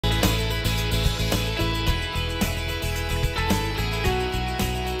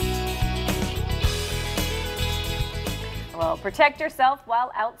Protect yourself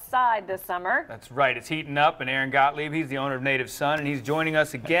while outside this summer. That's right. It's heating up, and Aaron Gottlieb, he's the owner of Native Sun, and he's joining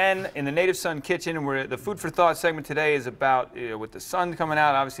us again in the Native Sun kitchen. And the Food for Thought segment today is about, with the sun coming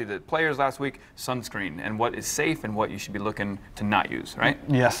out, obviously the players last week, sunscreen, and what is safe and what you should be looking to not use, right?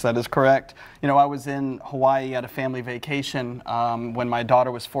 Yes, that is correct. You know, I was in Hawaii at a family vacation when my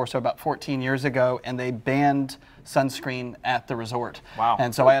daughter was 4, so about 14 years ago, and they banned sunscreen at the resort. Wow.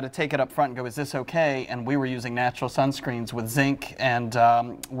 And so I had to take it up front and go, is this okay? And we were using natural sunscreens with zinc and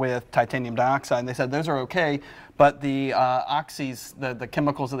with titanium dioxide. And they said those are okay, but the oxys, the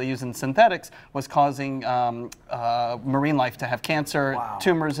chemicals that they use in synthetics, was causing marine life to have cancer, wow,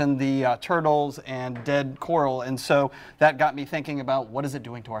 tumors in the turtles, and dead coral. And so that got me thinking about what is it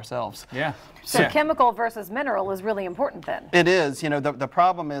doing to ourselves. Yeah. So chemical versus mineral is really important then. It is. You know, the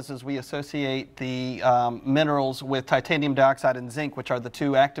problem is we associate the minerals with titanium dioxide and zinc, which are the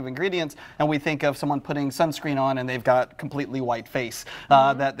two active ingredients, and we think of someone putting sunscreen on and they've got completely white face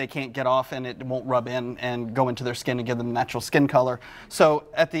that they can't get off, and it won't rub in and go into their skin and give them natural skin color. So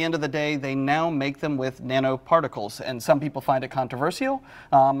at the end of the day, they now make them with nanoparticles, and some people find it controversial,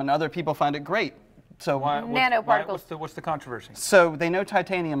 and other people find it great. So nanoparticles. What's the controversy? So they know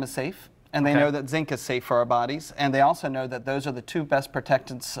titanium is safe, and they know that zinc is safe for our bodies, and they also know that those are the two best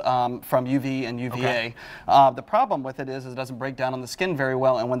protectants from UV and UVA. The problem with it is it doesn't break down on the skin very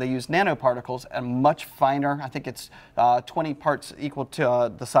well, and when they use nanoparticles, and much finer, I think it's 20 parts equal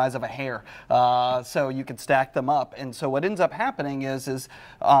to the size of a hair, so you can stack them up. And so what ends up happening is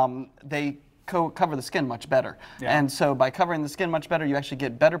they cover the skin much better. Yeah. And so by covering the skin much better, you actually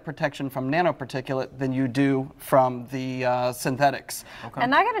get better protection from nanoparticulate than you do from the synthetics. Okay.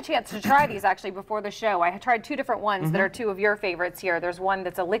 And I got a chance to try these actually before the show. I tried 2 different ones that are 2 of your favorites here. There's one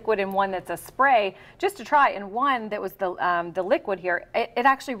that's a liquid and one that's a spray, just to try. And one that was the liquid here, it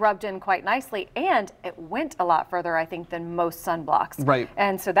actually rubbed in quite nicely, and it went a lot further, I think, than most sunblocks. Right.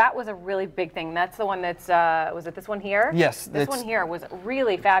 And so that was a really big thing. That's the one that's, was it this one here? Yes. This one here was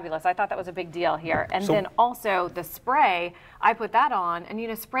really fabulous. I thought that was a big deal here. And then also the spray, I put that on, and you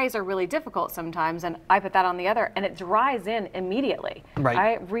know, sprays are really difficult sometimes, and I put that on the other, and it dries in immediately. Right.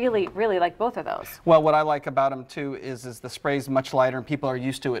 I really, really like both of those. Well, what I like about them too is the spray's much lighter, and people are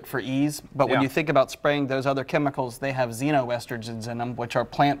used to it for ease. But when you think about spraying those other chemicals, they have xenoestrogens in them, which are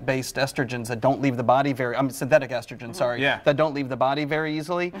plant-based estrogens that don't leave the body synthetic estrogens, sorry, that don't leave the body very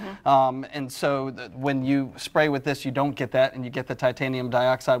easily. And so when you spray with this, you don't get that, and you get the titanium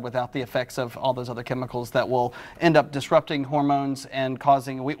dioxide without the effects of all those other chemicals that will end up disrupting hormones and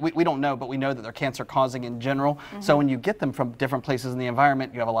causing, we don't know, but we know that they're cancer causing in general. So when you get them from different places in the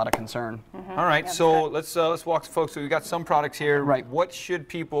environment, you have a lot of concern. All right, so let's walk folks through. We've got some products here. Right. What should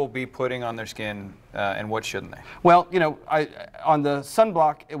people be putting on their skin and what shouldn't they? Well, you know, on the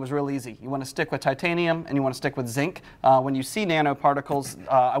sunblock, it was real easy. You want to stick with titanium and you want to stick with zinc. When you see nanoparticles,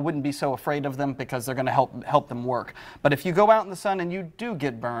 I wouldn't be so afraid of them because they're going to help them work. But if you go out in the sun and you do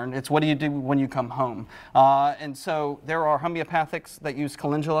get burned, it's what do you do when you come home? And so there are homeopathics that use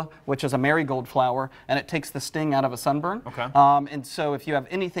calendula, which is a marigold flower, and it takes the sting out of a sunburn. Okay. And so if you have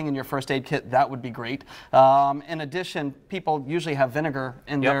anything in your first aid kit, that would be great. In addition, people usually have vinegar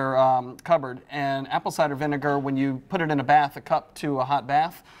in their cupboard, and apple cider vinegar, when you put it in a bath, a cup to a hot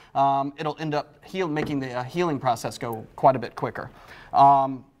bath, it'll end up making the healing process go quite a bit quicker.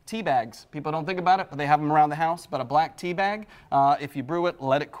 Tea bags. People don't think about it, but they have them around the house. But a black tea bag, if you brew it,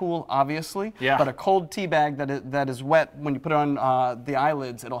 let it cool, obviously. Yeah. But a cold tea bag that is wet, when you put it on the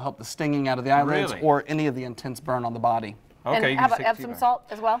eyelids, it'll help the stinging out of the eyelids or any of the intense burn on the body. Okay, and how about Epsom salt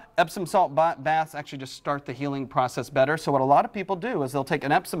as well? Epsom salt baths actually just start the healing process better. So what a lot of people do is they'll take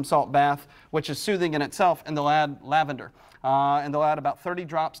an Epsom salt bath, which is soothing in itself, and they'll add lavender. And they'll add about 30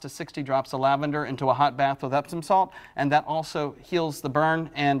 drops to 60 drops of lavender into a hot bath with Epsom salt, and that also heals the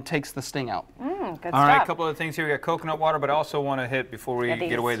burn and takes the sting out. Good stuff. All right, a couple of things here. We got coconut water, but I also want to hit, before we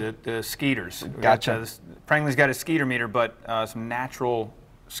get away, the skeeters. Gotcha. Prangley's got a skeeter meter, but some natural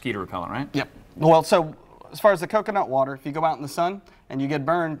skeeter repellent, right? Yep. Well, so as far as the coconut water, if you go out in the sun and you get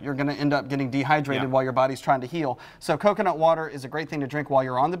burned, you're going to end up getting dehydrated while your body's trying to heal. So coconut water is a great thing to drink while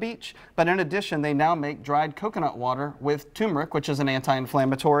you're on the beach, but in addition, they now make dried coconut water with turmeric, which is an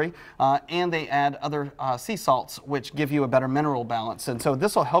anti-inflammatory, and they add other sea salts, which give you a better mineral balance. And so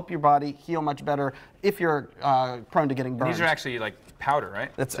this will help your body heal much better if you're prone to getting burned. And these are actually like powder, right?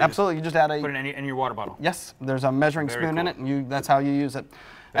 That's so absolutely, you just add put it in your water bottle. Yes, there's a measuring spoon in it, and that's how you use it.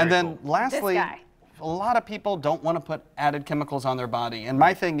 And then lastly, a lot of people don't want to put added chemicals on their body. And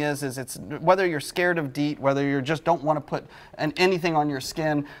my thing is it's whether you're scared of DEET, whether you just don't want to put anything on your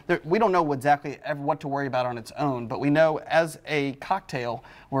skin, we don't know exactly what to worry about on its own, but we know as a cocktail,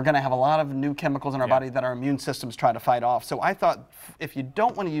 we're going to have a lot of new chemicals in our body that our immune systems try to fight off. So I thought if you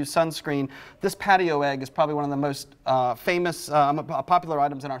don't want to use sunscreen, this patio egg is probably one of the most famous, popular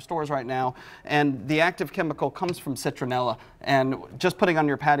items in our stores right now. And the active chemical comes from citronella. And just putting on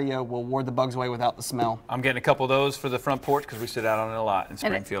your patio will ward the bugs away without the smell. I'm getting a couple of those for the front porch because we sit out on it a lot in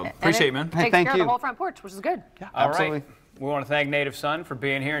Springfield. Appreciate it, man. Hey, Takes thank care of you. the whole front porch, which is good. Yeah, All absolutely. right. We want to thank Native Sun for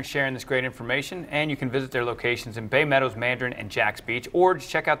being here and sharing this great information. And you can visit their locations in Bay Meadows, Mandarin, and Jacks Beach, or just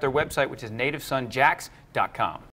check out their website, which is nativesunjacks.com.